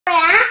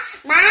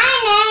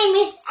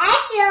is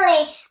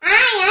Ashley.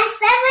 I am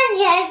 7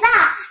 years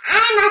old.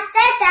 I'm a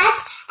student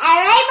at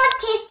Rainbow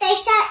Tea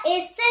Station in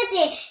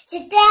Suji.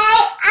 Today,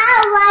 I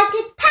would like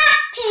to talk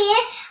to you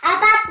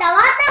about the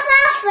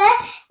wonderful food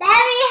that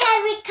we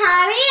have in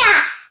Korea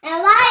and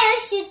why you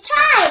should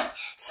try it.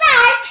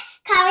 First,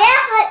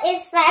 Korean food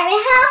is very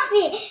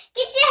healthy.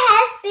 Kimchi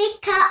has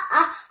become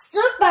a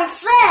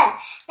superfood.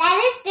 That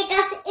is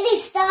because it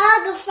is so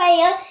good for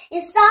you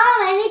in so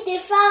many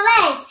different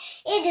ways.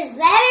 It is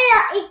very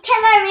low in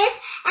calories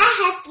and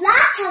has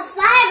lots of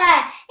fiber.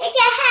 It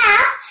can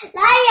help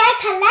lower your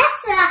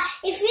cholesterol.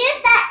 If you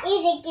start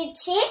eating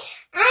kimchi,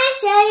 I'm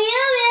sure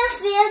you will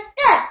feel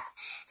good.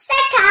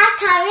 Second,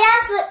 Korean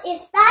food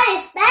is not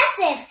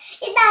expensive.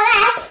 In the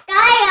West,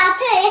 going out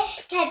to eat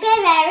can be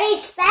very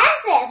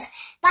expensive.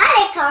 But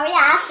in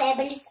Korea,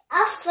 families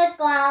often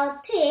go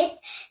out to eat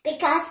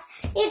because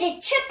it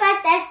is cheaper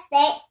than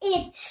they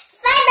eat.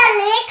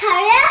 Finally,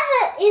 Korean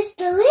food is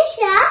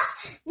delicious.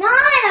 No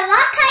matter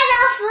what kind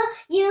of food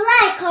you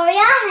like,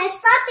 Korea has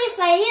something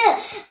for you.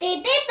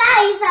 Bibimbap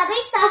is a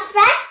mix of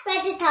fresh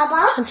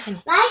vegetables,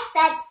 rice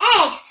and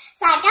eggs.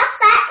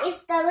 Samgyeopsal is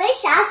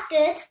delicious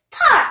good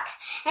pork.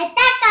 And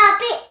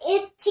닭갈비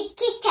is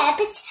chicken,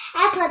 cabbage,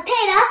 and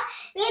potatoes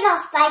with a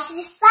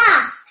spicy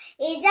sauce.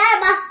 Is your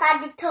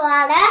mustard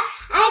water?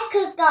 I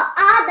could go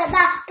on and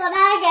on, but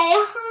I'm getting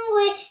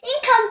hungry,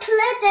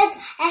 incomplete,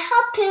 and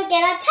hope you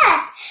get a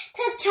chance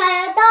to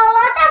try the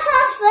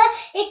wonderful food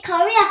in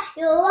Korea.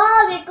 You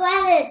won't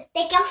regret it.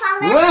 Thank you for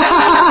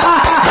listening.